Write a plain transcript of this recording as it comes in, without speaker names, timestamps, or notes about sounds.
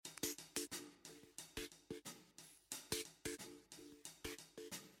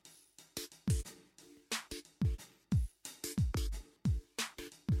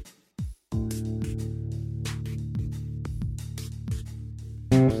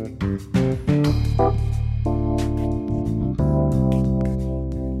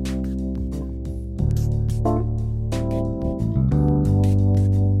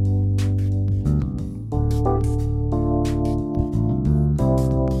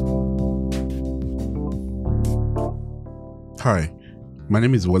Hi, my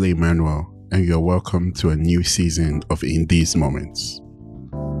name is Wale Emmanuel, and you're welcome to a new season of In These Moments.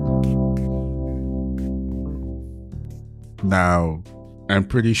 Now, I'm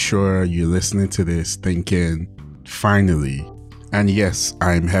pretty sure you're listening to this thinking, finally. And yes,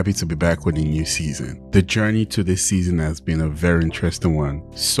 I'm happy to be back with a new season. The journey to this season has been a very interesting one.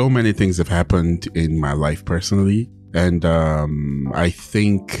 So many things have happened in my life personally, and I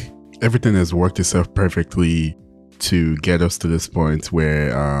think everything has worked itself perfectly to get us to this point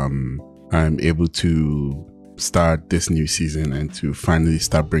where I'm able to start this new season and to finally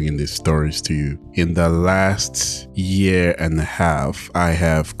start bringing these stories to you. In the last year and a half, I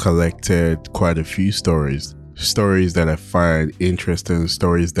have collected quite a few stories that I find interesting,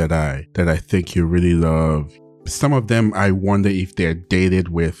 stories that I think you really love. Some of them I wonder if they're dated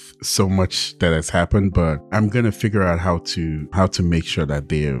with so much that has happened, but I'm gonna figure out how to make sure that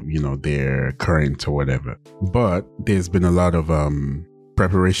they're current or whatever. But there's been a lot of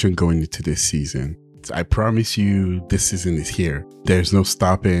preparation going into this season. I promise you, this season is here. There's no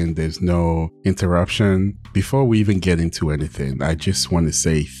stopping, there's no interruption. Before we even get into anything, I just want to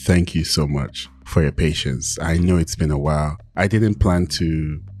say thank you so much for your patience. I know it's been a while. I didn't plan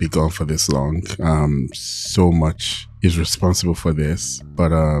to be gone for this long. So much is responsible for this,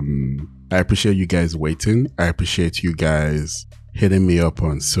 but I appreciate you guys waiting. I appreciate you guys hitting me up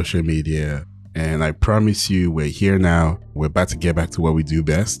on social media. And I promise you, we're here now. We're about to get back to what we do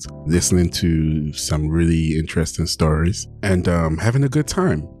best, listening to some really interesting stories and having a good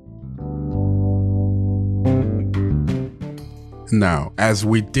time. Now, as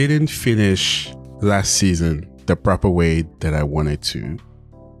we didn't finish last season the proper way that I wanted to,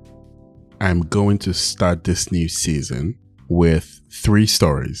 I'm going to start this new season with 3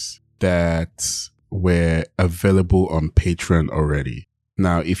 stories that were available on Patreon already.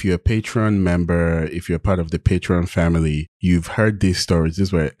 Now, if you're a Patreon member, if you're part of the Patreon family, you've heard these stories.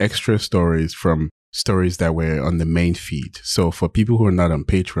 These were extra stories from stories that were on the main feed. So for people who are not on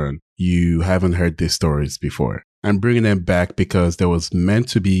Patreon, you haven't heard these stories before. I'm bringing them back because there was meant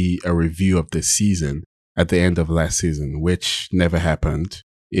to be a review of the season at the end of last season, which never happened.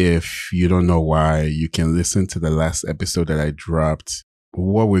 If you don't know why, you can listen to the last episode that I dropped.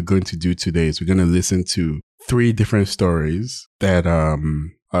 What we're going to do today is we're going to listen to 3 different stories that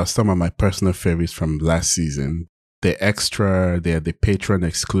are some of my personal favorites from last season. They're the Patreon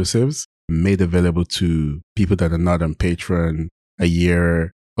exclusives made available to people that are not on Patreon a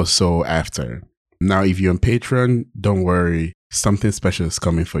year or so after. Now, if you're on Patreon, don't worry. Something special is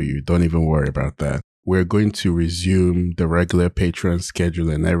coming for you. Don't even worry about that. We're going to resume the regular Patreon schedule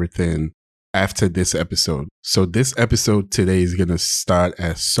and everything after this episode. So this episode today is going to start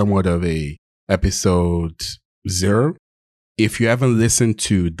as somewhat of a episode 0. If you haven't listened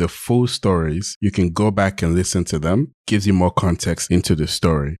to the full stories, you can go back and listen to them. Gives you more context into the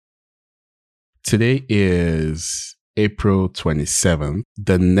story. Today is April 27th.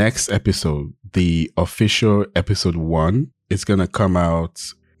 The next episode, the official episode 1, is going to come out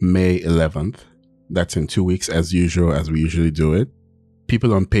May 11th. That's in 2 weeks as usual, as we usually do it.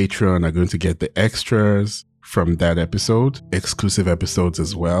 People on Patreon are going to get the extras from that episode, exclusive episodes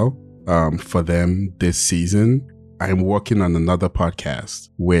as well. For them this season, I'm working on another podcast,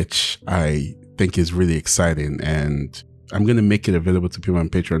 which I think is really exciting, and I'm going to make it available to people on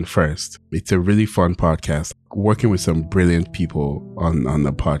Patreon first. It's a really fun podcast, working with some brilliant people on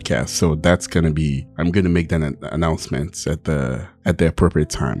the podcast. So that's going to be, I'm going to make that announcement at the appropriate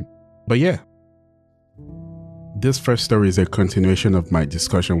time. But yeah, this first story is a continuation of my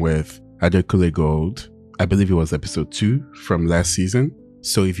discussion with Adekunle Gold. I believe it was episode 2 from last season.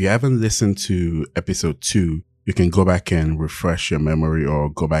 So if you haven't listened to episode 2, you can go back and refresh your memory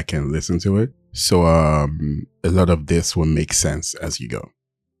or go back and listen to it. So a lot of this will make sense as you go.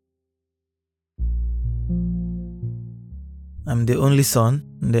 I'm the only son,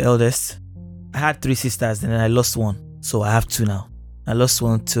 the eldest. I had 3 sisters and then I lost one. So I have 2 now. I lost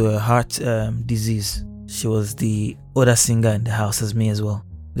one to a heart disease. She was the other singer in the house as me as well.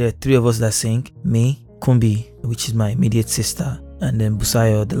 There are 3 of us that sing. Me, Kumbi, which is my immediate sister, and then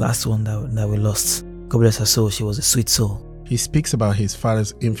Busayo, the last one that we lost. God bless her soul, she was a sweet soul. He speaks about his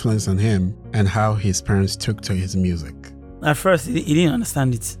father's influence on him and how his parents took to his music. At first, he didn't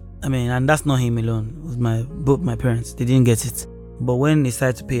understand it. I mean, and that's not him alone. It was both my parents. They didn't get it. But when it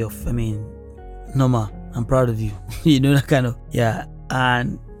started to pay off, I mean, Norma, I'm proud of you. You know, that kind of, yeah.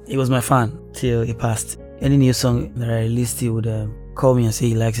 And he was my fan till he passed. Any new song that I released, he would call me and say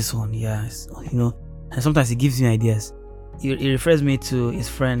he likes this one. Yeah, you know. And sometimes he gives me ideas. He refers me to his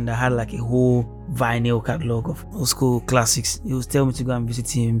friend that had like a whole vinyl catalog of old school classics. He would tell me to go and visit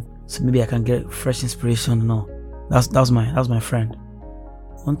him so maybe I can get fresh inspiration and all. That was my friend.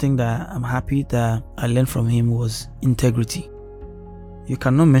 One thing that I'm happy that I learned from him was integrity. You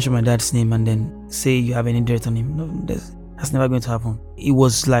cannot mention my dad's name and then say you have any dirt on him. No, that's never going to happen. He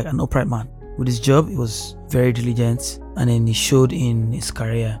was like an upright man. With his job, he was very diligent, and then he showed in his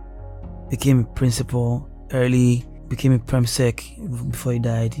career. Became a principal early, became a prem sec before he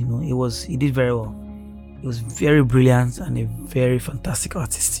died. You know, he did very well. He was very brilliant and a very fantastic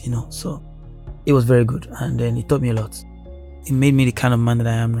artist, you know. So it was very good, and then he taught me a lot. It made me the kind of man that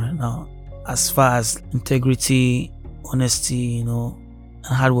I am right now, as far as integrity, honesty, you know,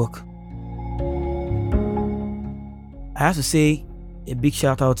 and hard work. I have to say a big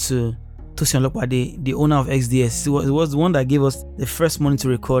shout out to Tosin Olopade, the owner of XDS. It was the one that gave us the first money to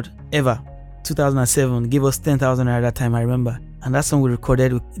record ever. 2007, gave us 10,000 at that time, I remember. And that song we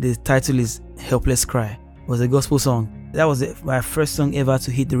recorded, the title is Helpless Cry. It was a gospel song. That was my first song ever to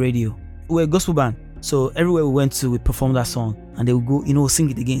hit the radio. We were a gospel band, so everywhere we went to, we performed that song, and they would go, you know, sing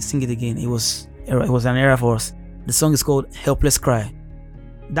it again. It was an era for us. The song is called Helpless Cry.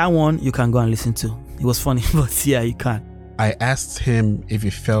 That one you can go and listen to. It was funny, but yeah, you can. I asked him if he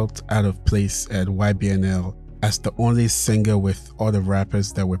felt out of place at YBNL as the only singer with all the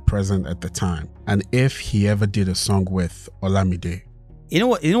rappers that were present at the time, and if he ever did a song with Olamide. You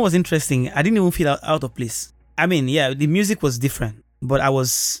know what's interesting? I didn't even feel out of place. I mean, yeah, the music was different, but I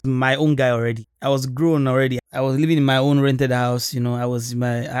was my own guy already. I was grown already. I was living in my own rented house, you know.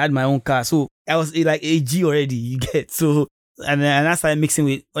 I had my own car, so I was like a G already. You get so. And I started mixing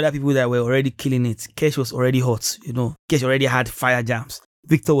with other people that were already killing it. Kesh was already hot, you know. Kesh already had fire jams.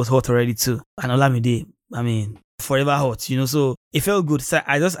 Victor was hot already too. And Olamide, I mean, forever hot, you know. So it felt good. So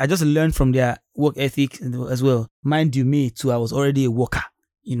I just learned from their work ethic as well. Mind you, me too, I was already a worker,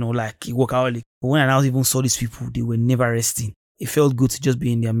 you know, like a workaholic. But when I now even saw these people, they were never resting. It felt good to just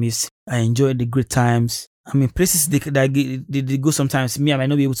be in their midst. I enjoyed the great times. I mean, places they go sometimes. Me, I might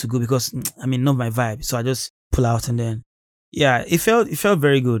not be able to go because, I mean, not my vibe. So I just pull out and then. Yeah, it felt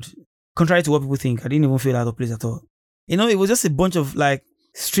very good. Contrary to what people think, I didn't even feel out of place at all. You know, it was just a bunch of like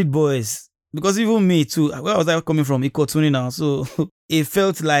street boys. Because even me too, where was I coming from? Ikotuni now. So it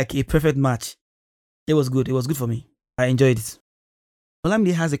felt like a perfect match. It was good. It was good for me. I enjoyed it.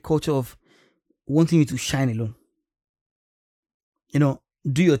 Olamide has a culture of wanting you to shine alone. You know,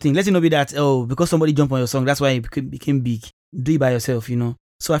 do your thing. Let it not be that, oh, because somebody jumped on your song, that's why it became big. Do it by yourself, you know.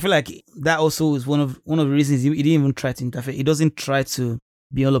 So I feel like that also is one of the reasons he didn't even try to interfere. He doesn't try to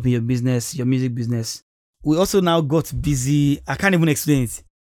be all up in your business, your music business. We also now got busy. I can't even explain it.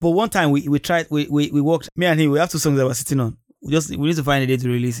 But one time we tried, we worked, me and him, we have 2 songs that we're sitting on. We need to find a day to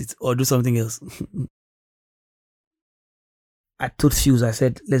release it or do something else. I told Fuse, I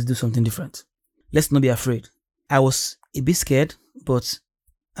said, let's do something different. Let's not be afraid. I was a bit scared, but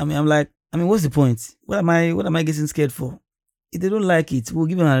I'm like, what's the point? What am I getting scared for? If they don't like it, we'll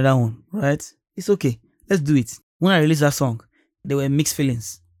give them another one, right? It's okay. Let's do it. When I released that song, there were mixed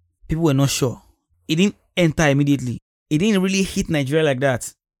feelings. People were not sure. It didn't enter immediately. It didn't really hit Nigeria like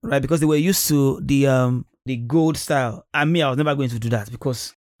that, right? Because they were used to the gold style. And me, I was never going to do that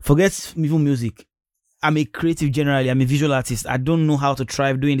because forget even music. I'm a creative generally. I'm a visual artist. I don't know how to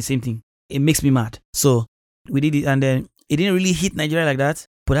thrive doing the same thing. It makes me mad. So we did it, and then it didn't really hit Nigeria like that.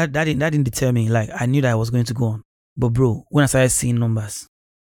 But that didn't deter me. Like I knew that I was going to go on. But bro, when I started seeing numbers,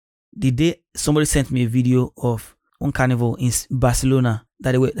 the day somebody sent me a video of one carnival in Barcelona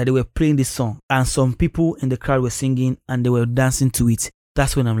that they were playing this song, and some people in the crowd were singing and they were dancing to it.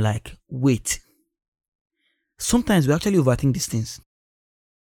 That's when I'm like, wait. Sometimes we actually overthink these things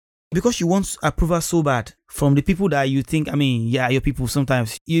because you want approval so bad from the people that you think. Your people.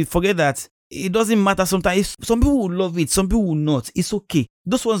 Sometimes you forget that it doesn't matter. Sometimes some people will love it, some people will not. It's okay.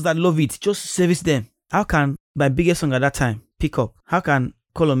 Those ones that love it, just service them. How can my biggest song at that time, Pick Up, how can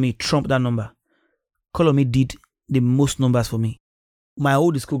Call On Me trump that number? Call On Me did the most numbers for me. My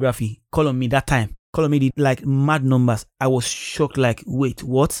whole discography, Call On Me that time, Call On Me did like mad numbers. I was shocked, like, wait,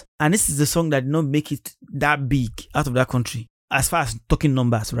 what? And this is the song that did not make it that big out of that country. As far as talking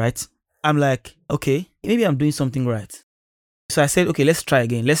numbers, right? I'm like, okay, maybe I'm doing something right. So I said, okay, let's try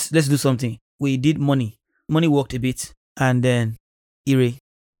again. Let's do something. We did Money. Money worked a bit. And then Ire.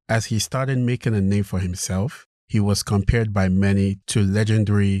 As he started making a name for himself, he was compared by many to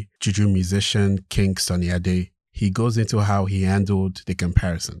legendary juju musician King Sunny Ade. He goes into how he handled the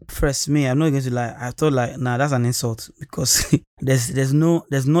comparison. First, me, I'm not going to lie. I thought like, nah, that's an insult because there's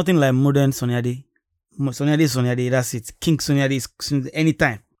nothing like modern Sunny Ade. Sunny Ade is Sunny Ade, that's it. King Sunny Ade is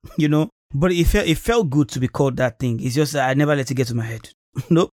anytime, you know. But it felt good to be called that thing. It's just that I never let it get to my head.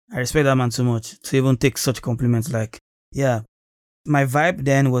 Nope. I respect that man too much to even take such compliments. Like, yeah. My vibe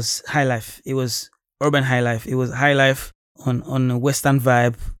then was high life. It was urban high life. It was high life on a Western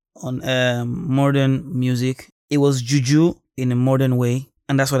vibe, on modern music. It was juju in a modern way,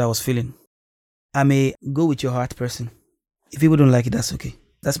 and that's what I was feeling. I'm a go with your heart person. If people don't like it, that's okay.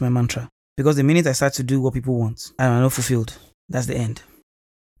 That's my mantra. Because the minute I start to do what people want, I'm not fulfilled. That's the end.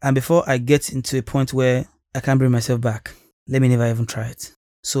 And before I get into a point where I can't bring myself back, let me never even try it.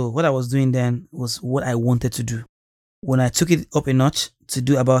 So what I was doing then was what I wanted to do. When I took it up a notch to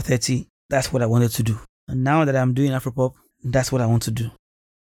do About 30, that's what I wanted to do. And now that I'm doing Afropop, that's what I want to do.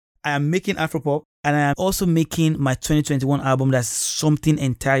 I am making Afropop, and I am also making my 2021 album that's something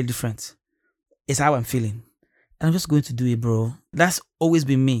entirely different. It's how I'm feeling. And I'm just going to do it, bro. That's always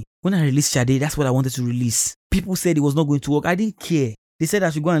been me. When I released Sade, that's what I wanted to release. People said it was not going to work. I didn't care. They said I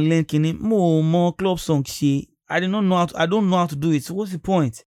should go and learn more club song shit. I don't know how to do it. So what's the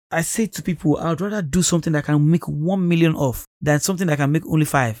point? I say to people, I'd rather do something that I can make 1 million of than something that I can make only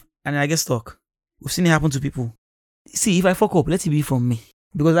 5. And I get stuck. We've seen it happen to people. See, if I fuck up, let it be from me.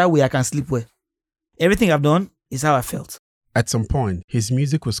 Because that way I can sleep well. Everything I've done is how I felt. At some point, his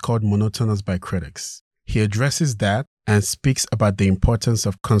music was called monotonous by critics. He addresses that and speaks about the importance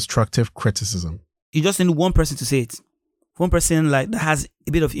of constructive criticism. You just need one person to say it. One person that has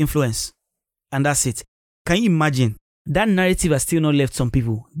a bit of influence. And that's it. Can you imagine? That narrative has still not left some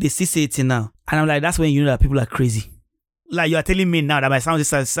people. They still say it now. And I'm like, that's when you know that people are crazy. Like, you are telling me now that my sound is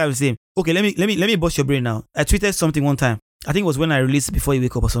the same. Okay, let me bust your brain now. I tweeted something one time. I think it was when I released Before You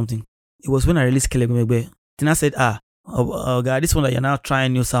Wake Up or something. It was when I released Kelegumegbe. Then I said, oh God, this one that you're now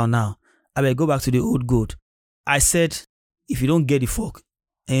trying new sound now. I better go back to the old gold. I said, if you don't get the fuck,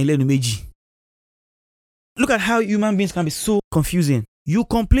 and let me meji. Look at how human beings can be so confusing. You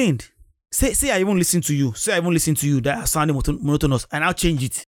complained. Say I even listen to you. Say I even listen to you that are sounding monotonous, and I'll change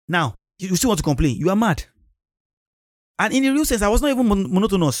it. Now, you still want to complain. You are mad. And in the real sense, I was not even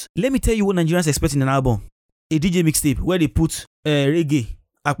monotonous. Let me tell you what Nigerians expect in an album. A DJ mixtape where they put reggae,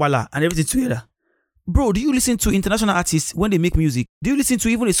 akpala, and everything together. Bro, do you listen to international artists when they make music? Do you listen to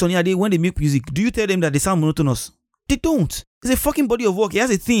even a Sunny Ade when they make music? Do you tell them that they sound monotonous? They don't. It's a fucking body of work. It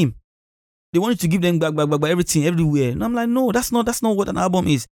has a theme. They want you to give them back, everything, everywhere. And I'm like, no, that's not what an album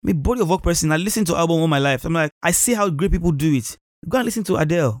is. I'm a body of work person. I listen to album all my life. I'm like, I see how great people do it. Go and listen to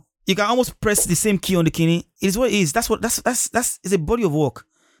Adele. You can almost press the same key on the kidney. It is what it is. That's it's a body of work.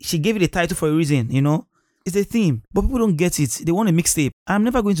 She gave it a title for a reason, you know? It's a theme. But people don't get it. They want a mixtape. I'm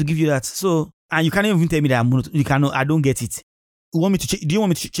never going to give you that. So, and you can't even tell me that I don't get it. Do you want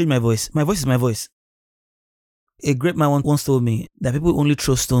me to change my voice? My voice is my voice. A great man once told me that people only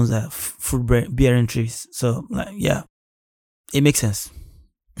throw stones at fruit-bearing trees. So, yeah, it makes sense.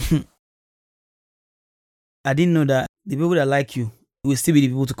 I didn't know that the people that like you will still be the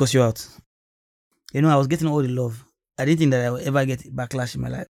people to cuss you out. You know, I was getting all the love. I didn't think that I would ever get backlash in my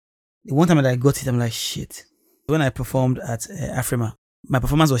life. The one time that I got it, I'm like, shit. When I performed at Afrima, my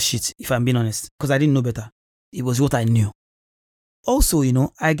performance was shit, if I'm being honest, because I didn't know better. It was what I knew. Also, you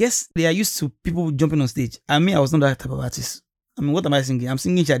know, I guess they are used to people jumping on stage. I mean, I was not that type of artist. I mean, what am I singing? I'm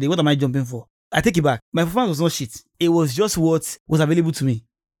singing Sade. What am I jumping for? I take it back. My performance was not shit. It was just what was available to me.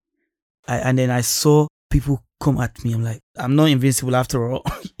 And then I saw people come at me. I'm like, I'm not invincible after all,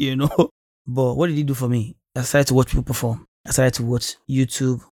 you know. But what did he do for me? I started to watch people perform. I started to watch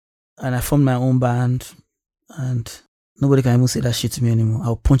YouTube. And I formed my own band. And nobody can even say that shit to me anymore.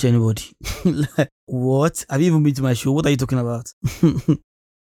 I'll punch anybody. Like, what? Have you even been to my show? What are you talking about?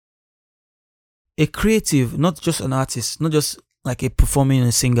 A creative, not just an artist, not just like a performing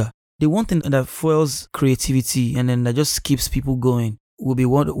a singer. The one thing that fuels creativity and then that just keeps people going will be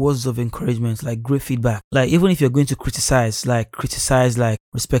words of encouragement, like great feedback. Like even if you're going to criticize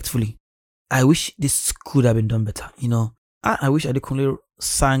respectfully. I wish this could have been done better, you know. I wish Adekunle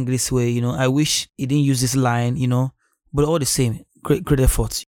sang this way, you know. I wish he didn't use this line, you know. But all the same, great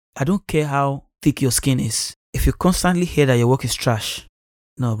efforts. I don't care how thick your skin is. If you constantly hear that your work is trash,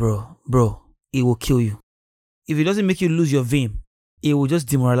 no, bro, it will kill you. If it doesn't make you lose your vim, it will just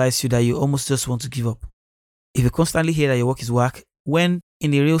demoralize you that you almost just want to give up. If you constantly hear that your work is whack, when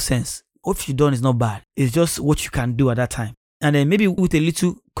in the real sense, what you've done is not bad. It's just what you can do at that time. And then maybe with a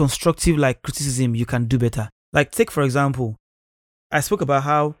little constructive criticism, you can do better. Like take for example, I spoke about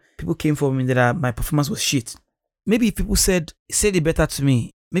how people came for me that my performance was shit. Maybe if people said it better to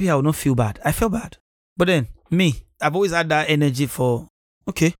me, maybe I would not feel bad. I felt bad. But then, I've always had that energy for,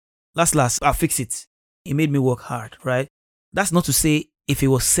 okay, last, I'll fix it. It made me work hard, right? That's not to say if it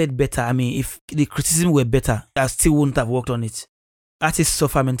was said better, I mean, if the criticism were better, I still wouldn't have worked on it. Artists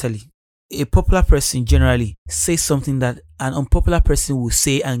suffer mentally. A popular person generally says something that an unpopular person will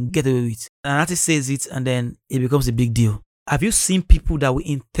say and get away with. An artist says it and then it becomes a big deal. Have you seen people that will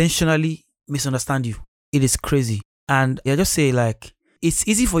intentionally misunderstand you. It is crazy. And I just say like, it's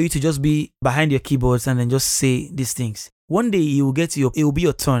easy for you to just be behind your keyboards and then just say these things. One day it will be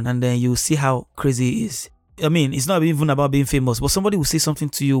your turn, and then you'll see how crazy it is. I mean, it's not even about being famous, but somebody will say something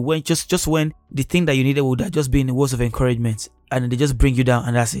to you when just when the thing that you needed would have just been words of encouragement, and then they just bring you down,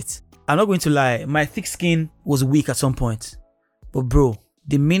 and that's it. I'm not going to lie, my thick skin was weak at some point. But bro,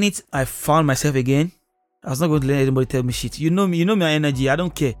 the minute I found myself again, I was not going to let anybody tell me shit. You know me, my energy, I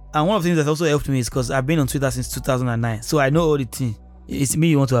don't care. And one of the things that also helped me is because I've been on Twitter since 2009, so I know all the things. It's me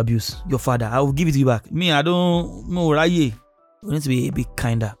you want to abuse, your father. I will give it to you back. Me, I don't know. We need to be a bit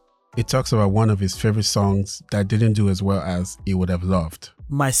kinder. It talks about one of his favorite songs that didn't do as well as he would have loved.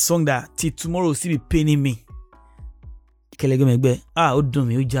 My song that till tomorrow will still be paining me. I'll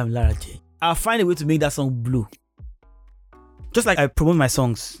find a way to make that song blue. Just like I promote my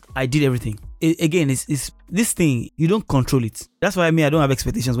songs, I did everything. Again, it's this thing, you don't control it. That's why I don't have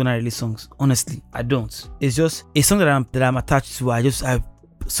expectations when I release songs. Honestly, I don't. It's just a song that I'm attached to.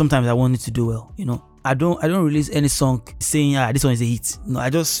 Sometimes I want it to do well, you know. I don't release any song saying this one is a hit. No, I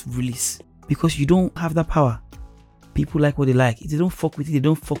just release because you don't have that power. People like what they like. If they don't fuck with it, they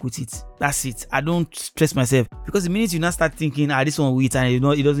don't fuck with it. That's it. I don't stress myself because the minute you now start thinking this one will hit and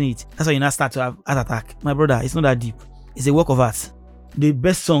it doesn't hit, that's why you now start to have heart attack. My brother, it's not that deep. It's a work of art. The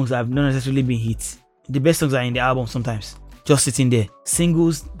best songs have not necessarily been hits. The best songs are in the album sometimes, just sitting there.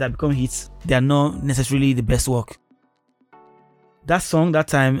 Singles that become hits, they are not necessarily the best work. That song, that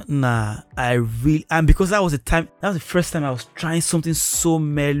time, and because that was the first time I was trying something so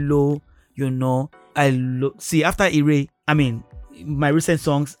mellow, you know. After Ire, my recent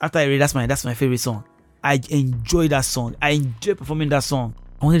songs, after Ire, that's my favorite song. I enjoy that song. I enjoy performing that song.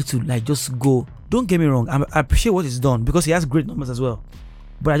 I wanted to just go. Don't get me wrong, I appreciate what he's done because he has great numbers as well.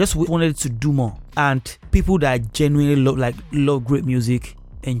 But I just wanted to do more. And people that genuinely love great music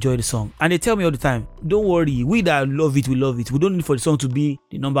enjoy the song. And they tell me all the time, don't worry, we that love it, we love it. We don't need for the song to be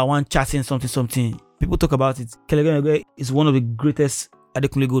the number one charting something. People talk about it. Kelegeme is one of the greatest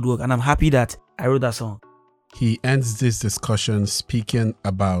Adekunle Gold work, and I'm happy that I wrote that song. He ends this discussion speaking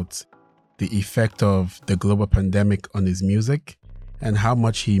about the effect of the global pandemic on his music and how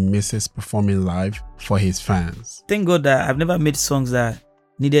much he misses performing live for his fans. Thank God that I've never made songs that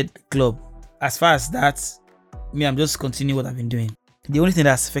needed club. As far as that, I'm just continuing what I've been doing. The only thing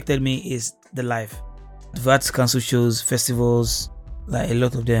that's affected me is the live. I've had to cancel shows, festivals, like a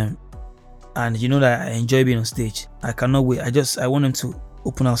lot of them. And you know that I enjoy being on stage. I cannot wait. I want them to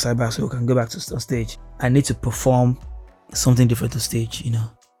open outside back so we can go back to on stage. I need to perform something different on stage, you know,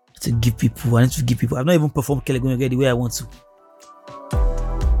 I need to give people. I've not even performed Kelegeme the way I want to.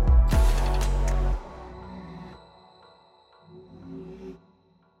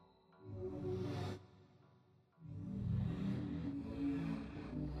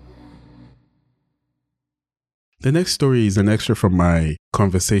 The next story is an extra from my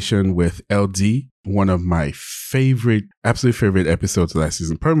conversation with LD, one of my absolute favorite episodes last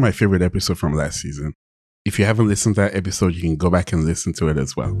season. Probably my favorite episode from last season. If you haven't listened to that episode, you can go back and listen to it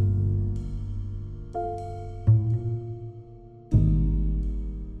as well.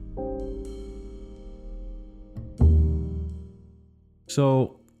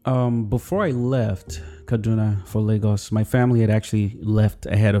 So, before I left Kaduna for Lagos, my family had actually left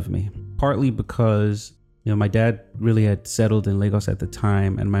ahead of me, partly because my dad really had settled in Lagos at the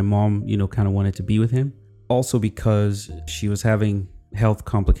time, and my mom, kind of wanted to be with him. Also because she was having health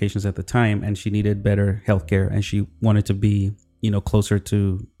complications at the time, and she needed better healthcare, and she wanted to be, closer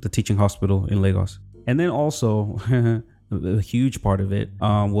to the teaching hospital in Lagos. And then also, a huge part of it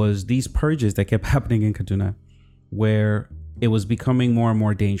was these purges that kept happening in Kaduna, where it was becoming more and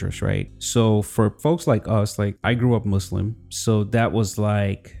more dangerous, right? So for folks like us, I grew up Muslim, so that was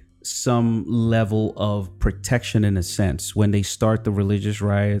some level of protection in a sense. When they start the religious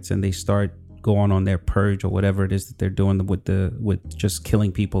riots and they start going on their purge or whatever it is that they're doing with just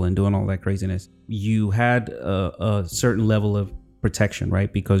killing people and doing all that craziness, you had a certain level of protection,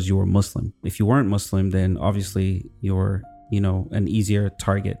 right? Because you were Muslim. If you weren't Muslim, then obviously you're an easier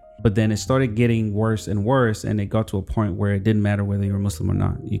target. But then it started getting worse and worse, and it got to a point where it didn't matter whether you were Muslim or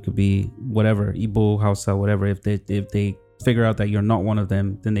not. You could be whatever, Igbo, Hausa, whatever. If they figure out that you're not one of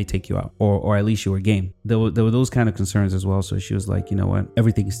them, then they take you out, or at least you were game. There were those kind of concerns as well. So she was like, you know what,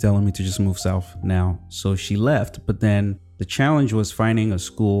 everything is telling me to just move south now. So she left. But then the challenge was finding a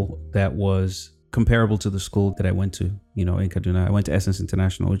school that was comparable to the school that I went to, in Kaduna. I went to Essence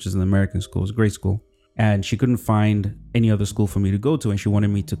International, which is an American school. It's a great school. And she couldn't find any other school for me to go to, and she wanted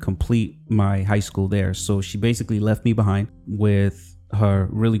me to complete my high school there. So she basically left me behind with her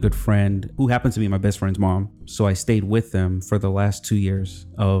really good friend, who happens to be my best friend's mom. So I stayed with them for the last 2 years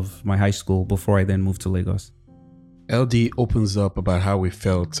of my high school before I then moved to Lagos. LD opens up about how he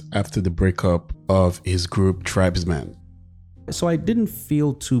felt after the breakup of his group Tribesman. So I didn't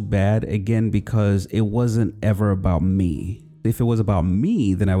feel too bad, again, because it wasn't ever about me. If it was about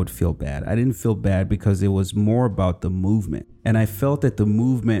me, then I would feel bad. I didn't feel bad because it was more about the movement. And I felt that the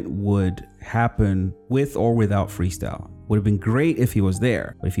movement would happen with or without Freestyle. Would have been great if he was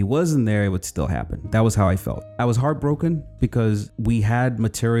there, but if he wasn't there, it would still happen. That was how I felt. I was heartbroken because we had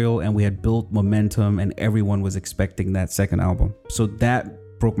material and we had built momentum and everyone was expecting that second album. So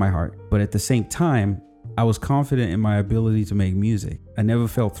that broke my heart. But at the same time, I was confident in my ability to make music. I never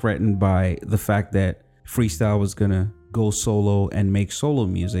felt threatened by the fact that Freestyle was gonna go solo and make solo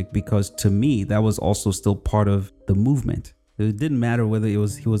music, because to me, that was also still part of the movement. It didn't matter whether he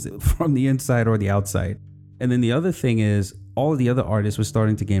was from the inside or the outside. And then the other thing is, all of the other artists were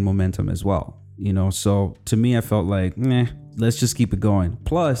starting to gain momentum as well. So to me, I felt like, let's just keep it going.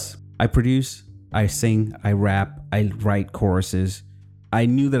 Plus, I produce, I sing, I rap, I write choruses. I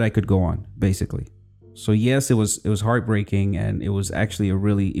knew that I could go on, basically. So yes, it was heartbreaking, and it was actually a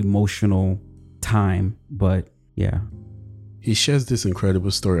really emotional time, but yeah. He shares this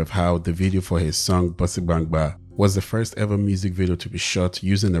incredible story of how the video for his song Bossy Bangba was the first ever music video to be shot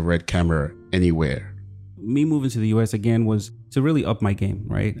using a Red camera anywhere. Me moving to the US again was to really up my game,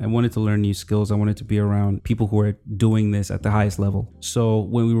 right? I wanted to learn new skills. I wanted to be around people who are doing this at the highest level. So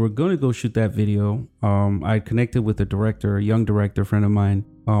when we were going to go shoot that video, I connected with a director, a young director friend of mine,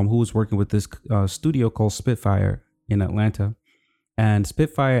 who was working with this studio called Spitfire in Atlanta. And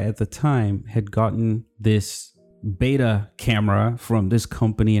Spitfire at the time had gotten this beta camera from this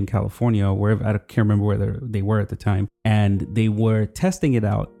company in California, wherever, I can't remember where they were at the time, and they were testing it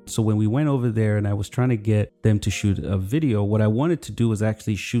out. So when we went over there and I was trying to get them to shoot a video, what I wanted to do was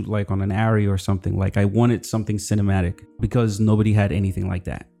actually shoot like on an Arri or something. Like I wanted something cinematic because nobody had anything like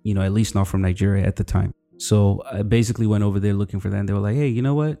that, at least not from Nigeria at the time. So I basically went over there looking for them. They were like, hey, you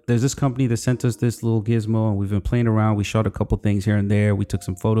know what? There's this company that sent us this little gizmo and we've been playing around. We shot a couple things here and there. We took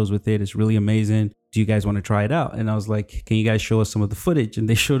some photos with it. It's really amazing. Do you guys want to try it out? And I was like, can you guys show us some of the footage? And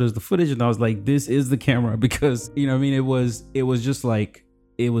they showed us the footage and I was like, this is the camera, because, it was just like,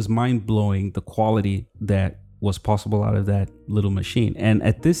 it was mind blowing, the quality that was possible out of that little machine. And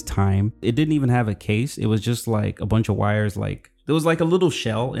at this time, it didn't even have a case. It was just like a bunch of wires, there was like a little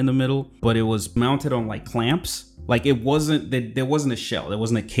shell in the middle, but it was mounted on like clamps. Like there wasn't a shell. There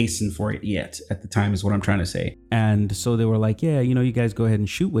wasn't a casing for it yet at the time, is what I'm trying to say. And so they were like, yeah, you guys go ahead and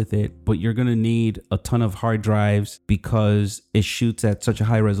shoot with it, but you're going to need a ton of hard drives because it shoots at such a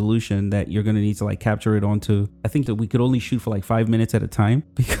high resolution that you're going to need to like capture it onto, I think that we could only shoot for like 5 minutes at a time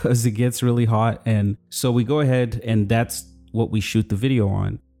because it gets really hot. And so we go ahead and that's what we shoot the video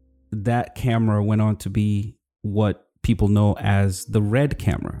on. That camera went on to be what people know as the Red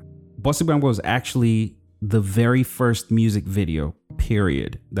camera. Bossy Bangba was actually the very first music video,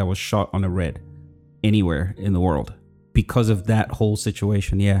 period, that was shot on a Red anywhere in the world because of that whole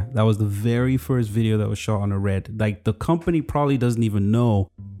situation. Yeah, that was the very first video that was shot on a Red. Like the company probably doesn't even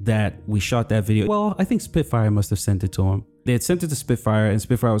know that we shot that video. Well, I think Spitfire must have sent it to them. They had sent it to Spitfire and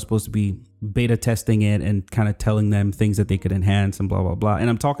Spitfire was supposed to be beta testing it and kind of telling them things that they could enhance and blah, blah, blah.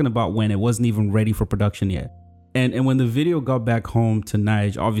 And I'm talking about when it wasn't even ready for production yet. And when the video got back home to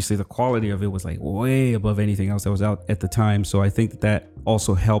Nige, obviously the quality of it was like way above anything else that was out at the time. So I think that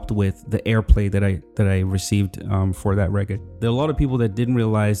also helped with the airplay that I received for that record. There are a lot of people that didn't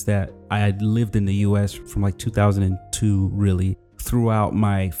realize that I had lived in the US from like 2002 really. Throughout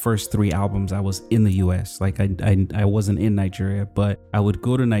my first 3 albums, I was in the US. Like I wasn't in Nigeria, but I would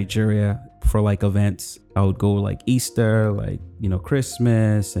go to Nigeria for like events. I would go like Easter, like,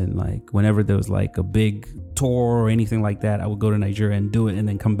 Christmas, and like whenever there was like a big tour or anything like that, I would go to Nigeria and do it and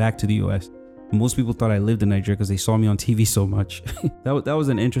then come back to the US. Most people thought I lived in Nigeria because they saw me on TV so much. That was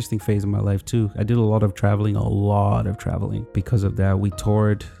an interesting phase of my life too. I did a lot of traveling because of that. We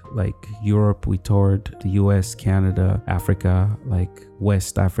toured like Europe, we toured the US, Canada, Africa, like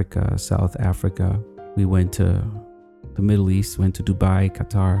West Africa, South Africa. We went to the Middle East, went to Dubai,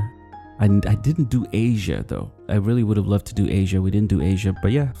 Qatar. I didn't do Asia though. I really would have loved to do Asia. We didn't do Asia,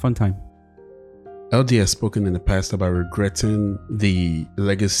 but yeah, fun time. LD has spoken in the past about regretting the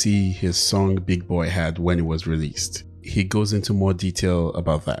legacy his song Big Boy had when it was released. He goes into more detail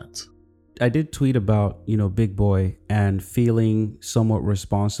about that. I did tweet about, Big Boy and feeling somewhat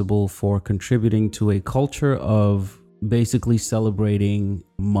responsible for contributing to a culture of basically celebrating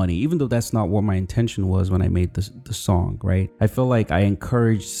money, even though that's not what my intention was when I made the song, right? I feel like I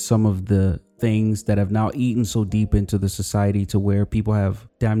encouraged some of the things that have now eaten so deep into the society to where people have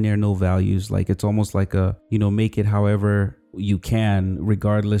damn near no values. Like it's almost like make it however you can,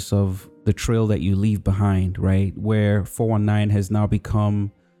 regardless of the trail that you leave behind, right? Where 419 has now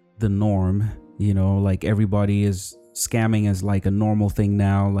become the norm, like everybody is scamming as like a normal thing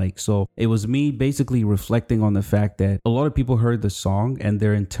now. Like, so it was me basically reflecting on the fact that a lot of people heard the song and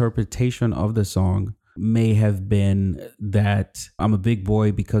their interpretation of the song may have been that I'm a big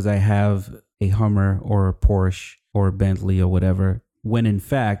boy because I have a Hummer or a Porsche or a Bentley or whatever, when in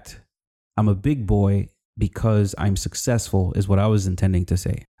fact I'm a big boy because I'm successful, is what I was intending to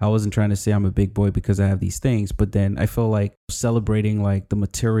say. I wasn't trying to say I'm a big boy because I have these things, but then I feel like celebrating like the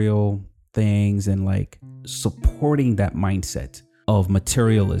material things and like supporting that mindset of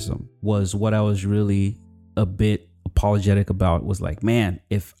materialism was what I was really a bit apologetic about. Was like, man,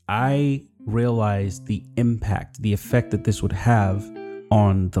 if I realized the impact, the effect that this would have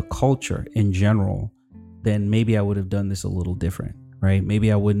on the culture in general, then maybe I would have done this a little different, right?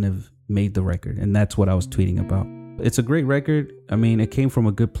 Maybe I wouldn't have made the record. And that's what I was tweeting about. It's a great record. I mean, it came from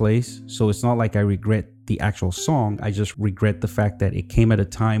a good place. So it's not like I regret the actual song. I just regret the fact that it came at a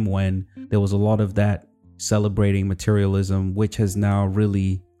time when there was a lot of that celebrating materialism, which has now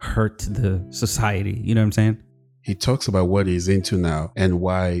really hurt the society. You know what I'm saying? He talks about what he's into now and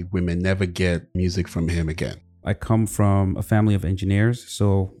why we may never get music from him again. I come from a family of engineers,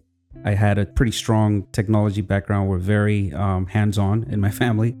 so I had a pretty strong technology background. We're very hands-on in my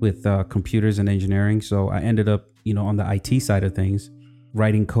family with computers and engineering. So I ended up, on the IT side of things,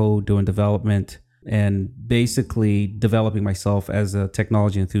 writing code, doing development, and basically developing myself as a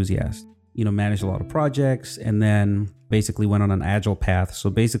technology enthusiast. Managed a lot of projects and then basically went on an agile path. So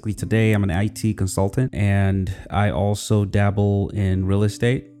basically today I'm an IT consultant and I also dabble in real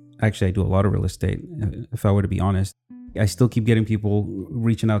estate. Actually, I do a lot of real estate, if I were to be honest. I still keep getting people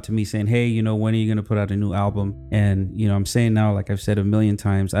reaching out to me saying, hey, when are you going to put out a new album? And, I'm saying now, like I've said a million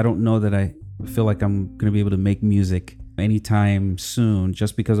times, I don't know that I feel like I'm going to be able to make music anytime soon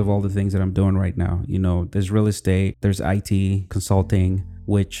just because of all the things that I'm doing right now. There's real estate, there's IT consulting,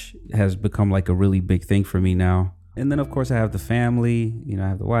 which has become like a really big thing for me now. And then, of course, I have the family, I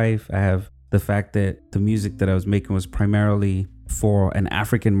have the wife, I have the fact that the music that I was making was primarily for an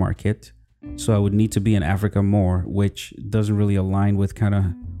African market. So I would need to be in Africa more, which doesn't really align with kind of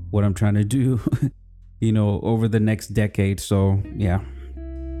what I'm trying to do, over the next decade. So, yeah.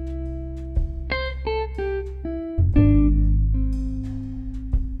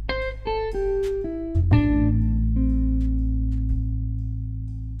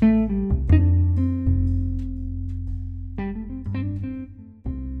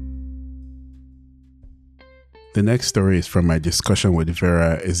 The next story is from my discussion with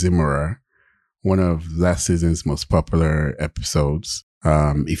Vera Ezimura, one of last season's most popular episodes.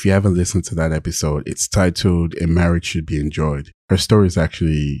 If you haven't listened to that episode, it's titled A Marriage Should Be Enjoyed. Her story is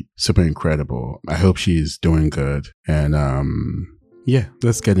actually super incredible. I hope she's doing good. And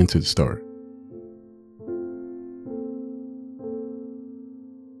let's get into the story.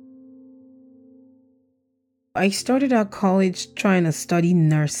 I started out college trying to study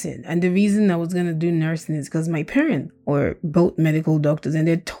nursing. And the reason I was going to do nursing is because my parents were both medical doctors. And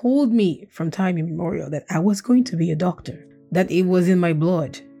they told me from time immemorial that I was going to be a doctor, that it was in my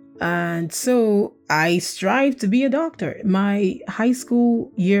blood. And so I strived to be a doctor. My high school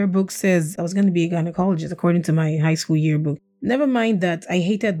yearbook says I was going to be a gynecologist, according to my high school yearbook. Never mind that I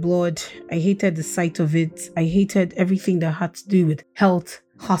hated blood. I hated the sight of it. I hated everything that had to do with health,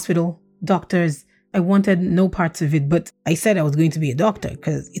 hospital, doctors. I wanted no parts of it, but I said I was going to be a doctor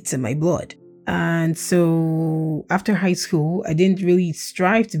because it's in my blood. And so after high school, I didn't really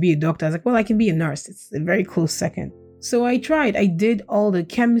strive to be a doctor. I was like, well, I can be a nurse. It's a very close second. So I tried. I did all the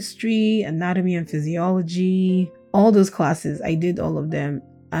chemistry, anatomy and physiology, all those classes. I did all of them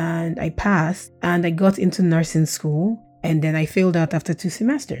and I passed and I got into nursing school and then I failed out after 2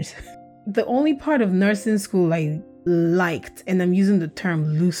 semesters. The only part of nursing school I liked, and I'm using the term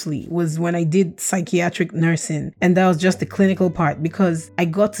loosely, was when I did psychiatric nursing. And that was just the clinical part because I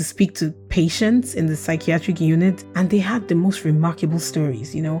got to speak to patients in the psychiatric unit and they had the most remarkable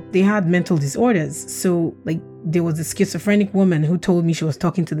stories. They had mental disorders. So like there was a schizophrenic woman who told me she was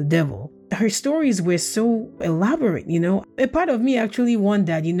talking to the devil. her stories were so elaborate, A part of me actually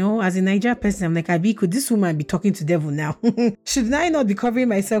wondered, as a Niger person, I'm like, Abi, could this woman be talking to devil now? Should I not be covering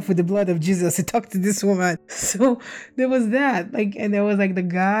myself with the blood of Jesus to talk to this woman? So there was that. And there was the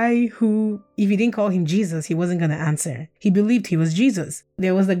guy who, if you didn't call him Jesus, he wasn't going to answer. He believed he was Jesus.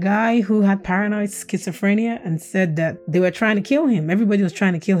 There was a guy who had paranoid schizophrenia and said that they were trying to kill him. Everybody was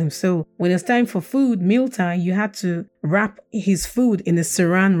trying to kill him. So when it was time for food, mealtime, you had to wrap his food in a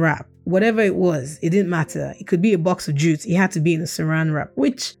saran wrap. Whatever it was, it didn't matter. It could be a box of juice. It had to be in a saran wrap,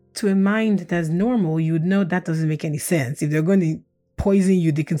 which to a mind that's normal, you would know that doesn't make any sense. If they're going to poison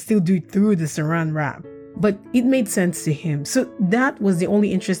you, they can still do it through the saran wrap. But it made sense to him. So that was the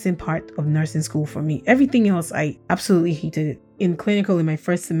only interesting part of nursing school for me. Everything else, I absolutely hated it. In clinical, in my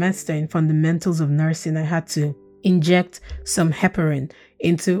first semester in fundamentals of nursing, I had to inject some heparin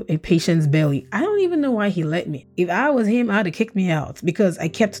into a patient's belly. I don't even know why he let me. If I was him, I'd have kicked me out because I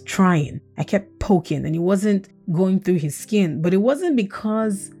kept trying. I kept poking and it wasn't going through his skin. But it wasn't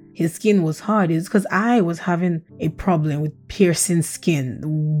because his skin was hard. It's because I was having a problem with piercing skin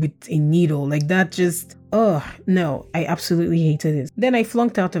with a needle. That just, no, I absolutely hated it. Then I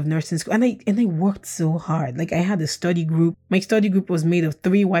flunked out of nursing school and I worked so hard. I had a study group. My study group was made of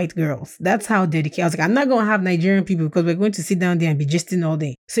 3 white girls. That's how dedicated. I was I'm not going to have Nigerian people because we're going to sit down there and be gisting all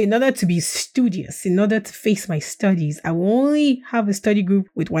day. So in order to be studious, in order to face my studies, I will only have a study group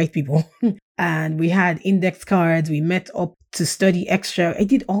with white people. And we had index cards. We met up to study extra. I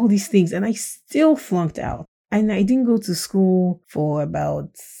did all these things and I still flunked out. And I didn't go to school for about,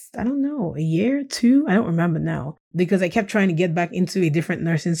 I don't know, a year, 2. I don't remember now. Because I kept trying to get back into a different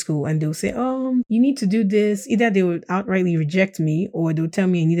nursing school and they'll say, you need to do this. Either they would outrightly reject me or they would tell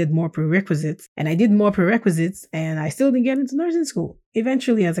me I needed more prerequisites. And I did more prerequisites and I still didn't get into nursing school.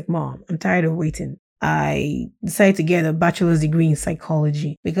 Eventually I was like, Mom, I'm tired of waiting. I decided to get a bachelor's degree in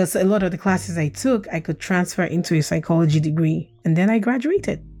psychology because a lot of the classes I took, I could transfer into a psychology degree. And then I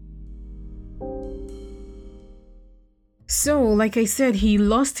graduated. So, like I said, he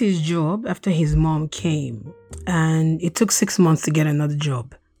lost his job after his mom came. And it took 6 months to get another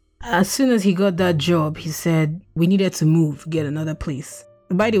job. As soon as he got that job, he said we needed to move, get another place.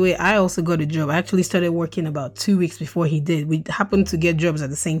 By the way, I also got a job. I actually started working about 2 weeks before he did. We happened to get jobs at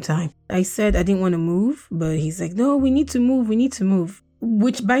the same time. I said I didn't want to move, but he's like, no, we need to move.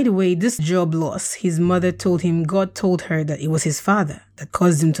 Which, by the way, this job loss, his mother told him, God told her that it was his father that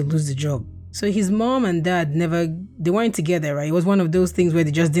caused him to lose the job. So his mom and dad they weren't together, right? It was one of those things where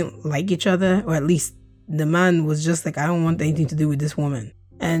they just didn't like each other, or at least the man was just like, I don't want anything to do with this woman.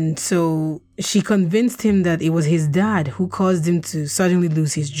 And so she convinced him that it was his dad who caused him to suddenly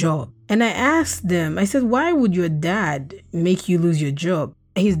lose his job. And I asked them, I said, why would your dad make you lose your job?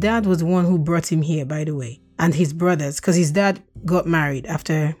 His dad was the one who brought him here, by the way, and his brothers, because his dad got married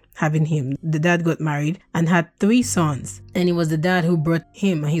after having him. The dad got married and had 3 sons. And it was the dad who brought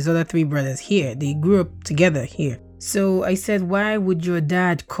him and his other 3 brothers here. They grew up together here. So I said, why would your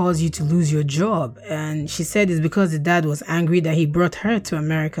dad cause you to lose your job? And she said it's because the dad was angry that he brought her to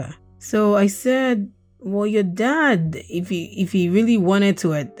America. So I said, well, your dad, if he really wanted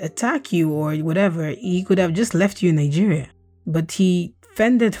to attack you or whatever, he could have just left you in Nigeria. But he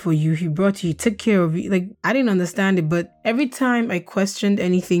fended for you, he brought you, he took care of you. I didn't understand it, but every time I questioned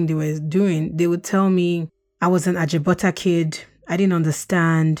anything they were doing, they would tell me I was an Ajibota kid. I didn't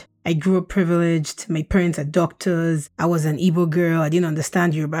understand. I grew up privileged. My parents are doctors. I was an Igbo girl. I didn't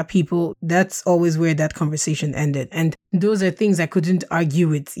understand Yoruba people. That's always where that conversation ended. And those are things I couldn't argue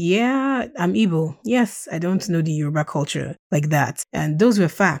with. Yeah, I'm Igbo. Yes, I don't know the Yoruba culture like that. And those were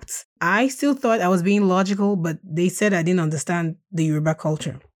facts. I still thought I was being logical, but they said I didn't understand the Yoruba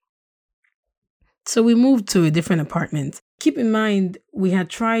culture. So we moved to a different apartment. Keep in mind, we had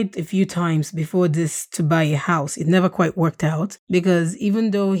tried a few times before this to buy a house. It never quite worked out because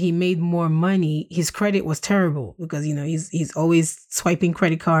even though he made more money, his credit was terrible because, he's always swiping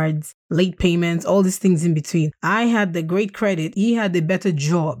credit cards, late payments, all these things in between. I had the great credit. He had a better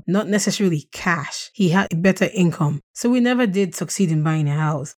job, not necessarily cash. He had a better income. So we never did succeed in buying a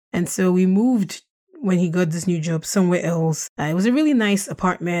house. And so we moved when he got this new job somewhere else. It was a really nice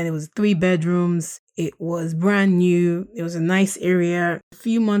apartment. It was 3 bedrooms. It was brand new. It was a nice area. A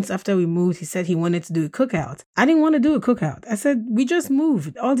few months after we moved, he said he wanted to do a cookout. I didn't want to do a cookout. I said, we just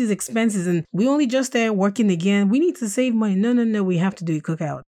moved. All these expenses and we only just started working again. We need to save money. No, we have to do a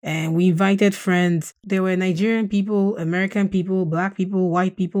cookout. And we invited friends. There were Nigerian people, American people, Black people,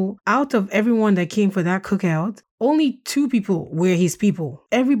 white people. Out of everyone that came for that cookout, only 2 people were his people.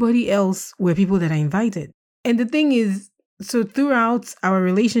 Everybody else were people that I invited. And the thing is, so throughout our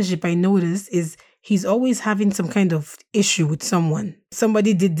relationship, I noticed is he's always having some kind of issue with someone.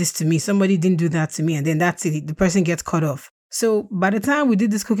 Somebody did this to me, somebody didn't do that to me, and then that's it. The person gets cut off. So by the time we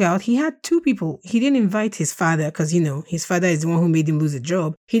did this cookout, he had 2 people. He didn't invite his father because, his father is the one who made him lose a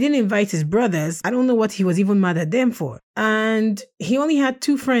job. He didn't invite his brothers. I don't know what he was even mad at them for. And he only had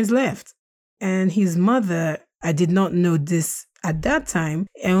 2 friends left. And his mother, I did not know this at that time.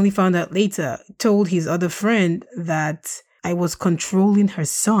 I only found out later, told his other friend that I was controlling her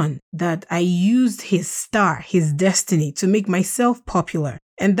son, that I used his star, his destiny, to make myself popular.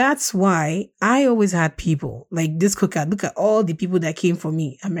 And that's why I always had people like this cookout. Look at all the people that came for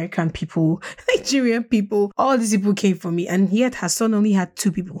me. American people, Nigerian people, all these people came for me. And yet her son only had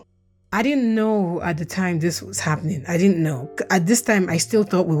 2 people. I didn't know at the time this was happening. I didn't know. At this time, I still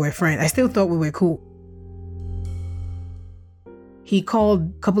thought we were friends. I still thought we were cool. He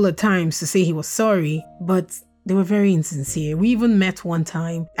called a couple of times to say he was sorry, but they were very insincere. We even met one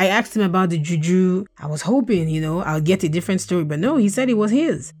time. I asked him about the juju. I was hoping, I'll get a different story, but no, he said it was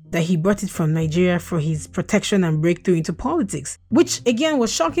his, that he brought it from Nigeria for his protection and breakthrough into politics, which again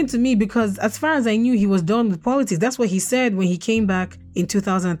was shocking to me because as far as I knew, he was done with politics. That's what he said when he came back in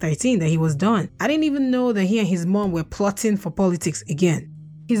 2013, that he was done. I didn't even know that he and his mom were plotting for politics again.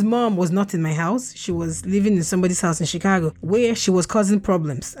 His mom was not in my house. She was living in somebody's house in Chicago where she was causing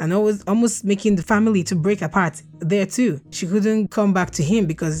problems and almost making the family to break apart there too. She couldn't come back to him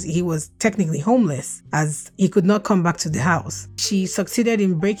because he was technically homeless, as he could not come back to the house. She succeeded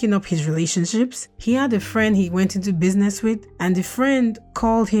in breaking up his relationships. He had a friend he went into business with, and the friend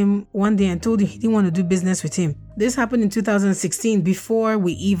called him one day and told him he didn't want to do business with him. This happened in 2016 before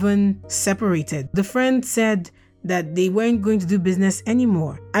we even separated. The friend said that they weren't going to do business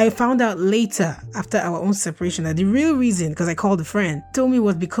anymore. I found out later, after our own separation, that the real reason, because I called a friend, told me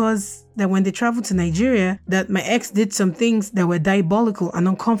was because that when they traveled to Nigeria, that my ex did some things that were diabolical and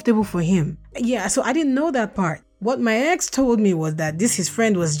uncomfortable for him. Yeah, so I didn't know that part. What my ex told me was that his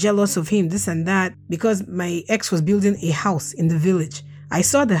friend was jealous of him, this and that, because my ex was building a house in the village. I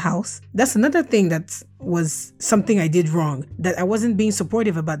saw the house. That's another thing that was something I did wrong, that I wasn't being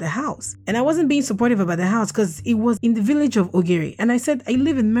supportive about the house. And I wasn't being supportive about the house because it was in the village of Ogeri. And I said, I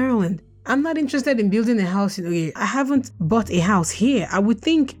live in Maryland. I'm not interested in building a house in Ogeri. I haven't bought a house here. I would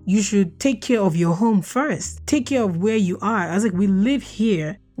think you should take care of your home first. Take care of where you are. I was like, we live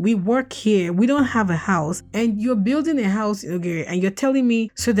here. We work here. We don't have a house. And you're building a house in Ogeri and you're telling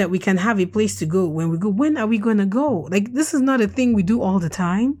me so that we can have a place to go when we go. When are we going to go? Like, this is not a thing we do all the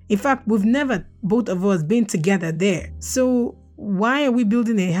time. In fact, we've never, both of us, been together there. So why are we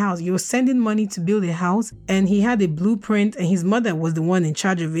building a house? You're sending money to build a house, and he had a blueprint and his mother was the one in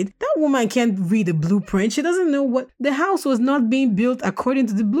charge of it. That woman can't read a blueprint. She doesn't know what the house was not being built according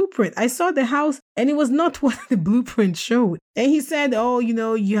to the blueprint. I saw the house and it was not what the blueprint showed. And he said, oh,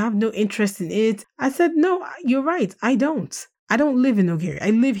 you have no interest in it. I said, no, you're right. I don't live in Ogeri. I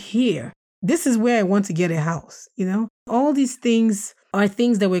live here. This is where I want to get a house. All these things are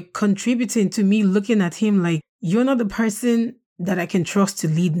things that were contributing to me looking at him like, you're not the person that I can trust to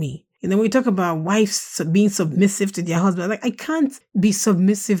lead me. When we talk about wives being submissive to their husband, like, I can't be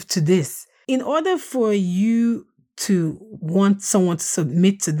submissive to this. In order for you to want someone to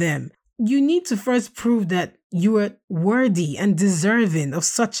submit to them, you need to first prove that you are worthy and deserving of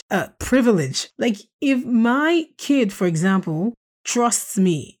such a privilege. Like, if my kid, for example, trusts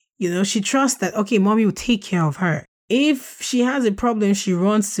me, she trusts that, okay, mommy will take care of her. If she has a problem, she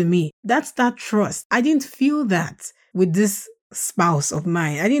runs to me. That's that trust. I didn't feel that with this spouse of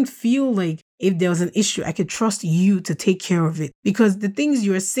mine. I didn't feel like if there was an issue, I could trust you to take care of it, because the things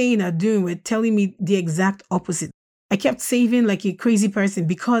you were saying or doing were telling me the exact opposite. I kept saving like a crazy person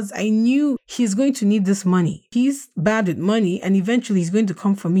because I knew he's going to need this money. He's bad with money and eventually he's going to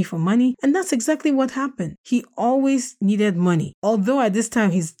come for me for money. And that's exactly what happened. He always needed money. Although at this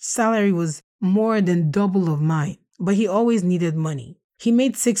time his salary was more than double of mine, but he always needed money. He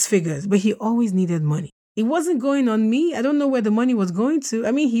made 6 figures, but he always needed money. It wasn't going on me. I don't know where the money was going to.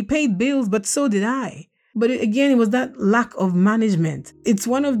 I mean, he paid bills, but so did I. But again, it was that lack of management. It's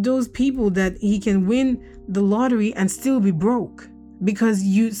one of those people that he can win the lottery and still be broke because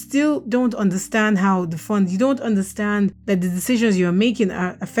you still don't understand how the funds, you don't understand that the decisions you're making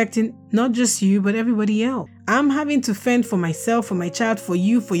are affecting not just you, but everybody else. I'm having to fend for myself, for my child, for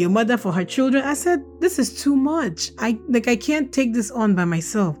you, for your mother, for her children. I said, this is too much. I can't take this on by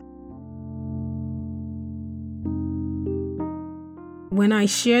myself. When I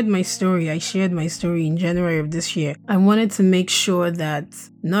shared my story in January of this year. I wanted to make sure that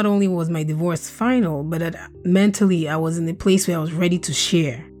not only was my divorce final, but that mentally I was in a place where I was ready to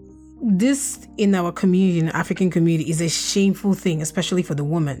share. this in our community, in the African community, is a shameful thing, especially for the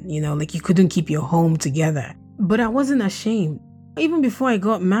woman, like you couldn't keep your home together. But I wasn't ashamed. Even before I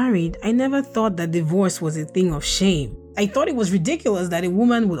got married, I never thought that divorce was a thing of shame. I thought it was ridiculous that a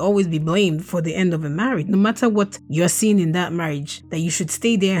woman would always be blamed for the end of a marriage. No matter what you're seeing in that marriage, that you should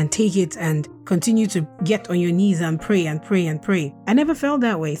stay there and take it and continue to get on your knees and pray and pray and pray. I never felt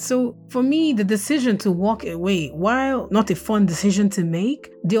that way. So for me, the decision to walk away, while not a fun decision to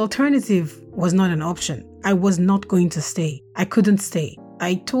make, the alternative was not an option. I was not going to stay. I couldn't stay.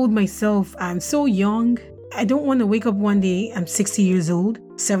 I told myself, I'm so young. I don't want to wake up one day, I'm 60 years old,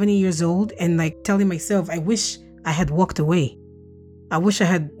 70 years old, and telling myself, I wish I had walked away. I wish I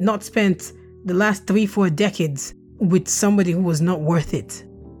had not spent the last 3-4 decades with somebody who was not worth it.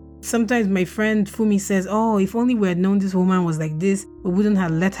 Sometimes my friend Fumi says, oh, if only we had known this woman was like this, we wouldn't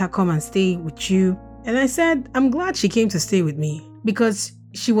have let her come and stay with you. And I said, I'm glad she came to stay with me because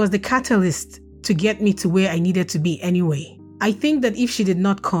she was the catalyst to get me to where I needed to be anyway. I think that if she did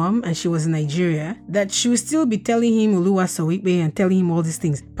not come and she was in Nigeria, that she would still be telling him Oluwa Sawipe and telling him all these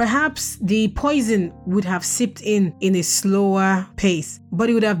things. Perhaps the poison would have sipped in a slower pace, but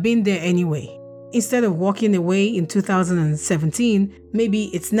it would have been there anyway. Instead of walking away in 2017, maybe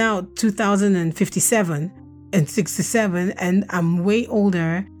it's now 2057 and 67 and I'm way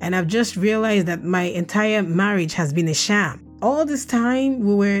older and I've just realized that my entire marriage has been a sham. All this time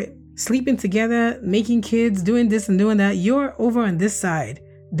we were sleeping together, making kids, doing this and doing that. You're over on this side,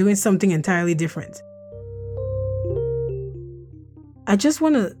 doing something entirely different. I just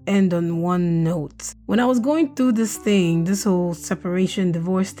want to end on one note. When I was going through this thing, this whole separation,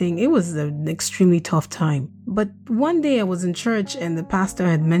 divorce thing, it was an extremely tough time. But one day I was in church and the pastor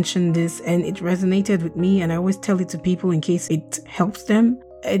had mentioned this and it resonated with me, and I always tell it to people in case it helps them.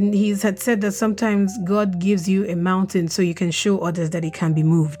 And he had said that sometimes God gives you a mountain so you can show others that it can be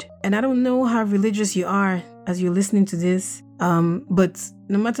moved. And I don't know how religious you are as you're listening to this, but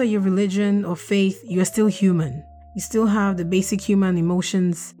no matter your religion or faith, you're still human. You still have the basic human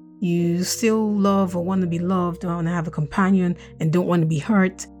emotions. You still love or want to be loved, or want to have a companion and don't want to be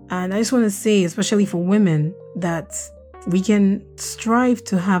hurt. And I just want to say, especially for women, that we can strive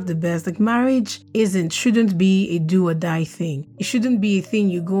to have the best. Marriage shouldn't be a do or die thing. It shouldn't be a thing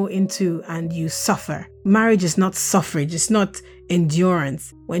you go into and you suffer. Marriage is not suffrage. It's not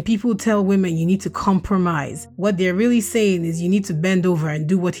endurance. When people tell women you need to compromise, what they're really saying is you need to bend over and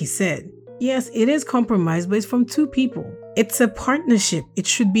do what he said. Yes, it is compromise, but it's from two people. It's a partnership. It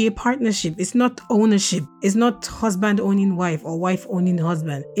should be a partnership. It's not ownership. It's not husband owning wife or wife owning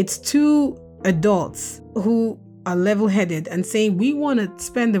husband. It's two adults who are level-headed and saying we want to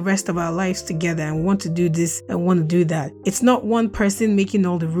spend the rest of our lives together and want to do this and want to do that. It's not one person making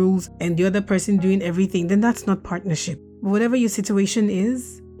all the rules and the other person doing everything. Then that's not partnership. But whatever your situation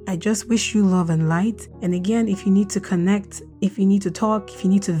is, I just wish you love and light. And again, if you need to connect, if you need to talk, if you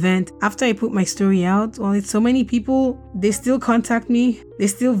need to vent, after I put my story out, well, it's so many people, they still contact me, they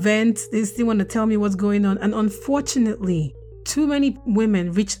still vent, they still want to tell me what's going on. And unfortunately, too many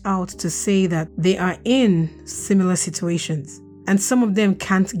women reach out to say that they are in similar situations and some of them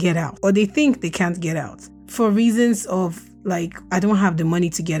can't get out, or they think they can't get out for reasons of I don't have the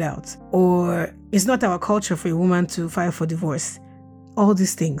money to get out, or it's not our culture for a woman to file for divorce. All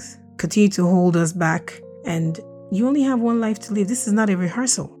these things continue to hold us back, and you only have one life to live. This is not a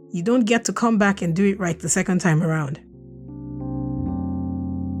rehearsal. You don't get to come back and do it right the second time around.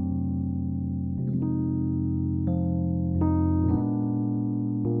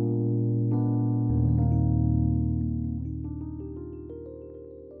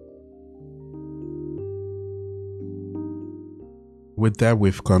 With that,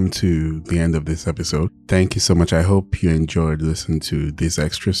 we've come to the end of this episode. Thank you so much. I hope you enjoyed listening to these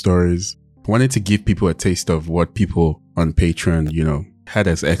extra stories. I wanted to give people a taste of what people on Patreon, had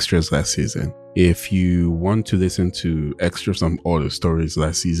as extras last season. If you want to listen to extras on all the stories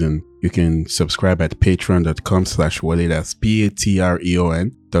last season, you can subscribe at patreon.com/Wale. That's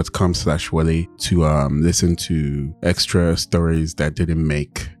patreon.com/Wale to listen to extra stories that didn't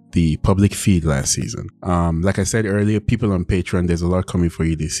make the public feed last season. Like I said earlier, people on Patreon, there's a lot coming for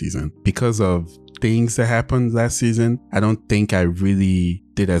you this season. Because of things that happened last season, I don't think I really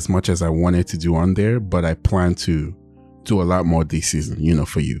did as much as I wanted to do on there, but I plan to do a lot more this season,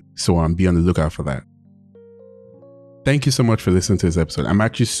 for you. So be on the lookout for that. Thank you so much for listening to this episode. I'm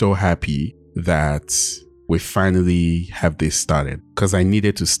actually so happy that we finally have this started, because I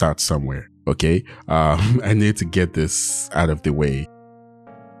needed to start somewhere, okay? I need to get this out of the way.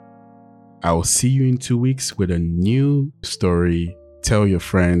 I'll see you in 2 weeks with a new story. Tell your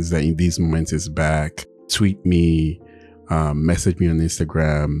friends that In These Moments is back. Tweet me, message me on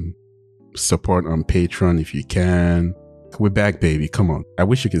Instagram, support on Patreon if you can. We're back, baby. Come on. I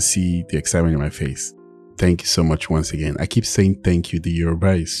wish you could see the excitement in my face. Thank you so much once again. I keep saying thank you. The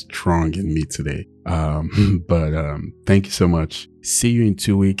Yoruba is strong in me today. But thank you so much. See you in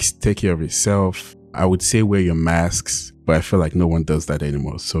 2 weeks. Take care of yourself. I would say wear your masks, but I feel like no one does that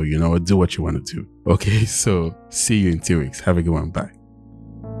anymore. So, do what you want to do. Okay, so see you in 2 weeks. Have a good one. Bye.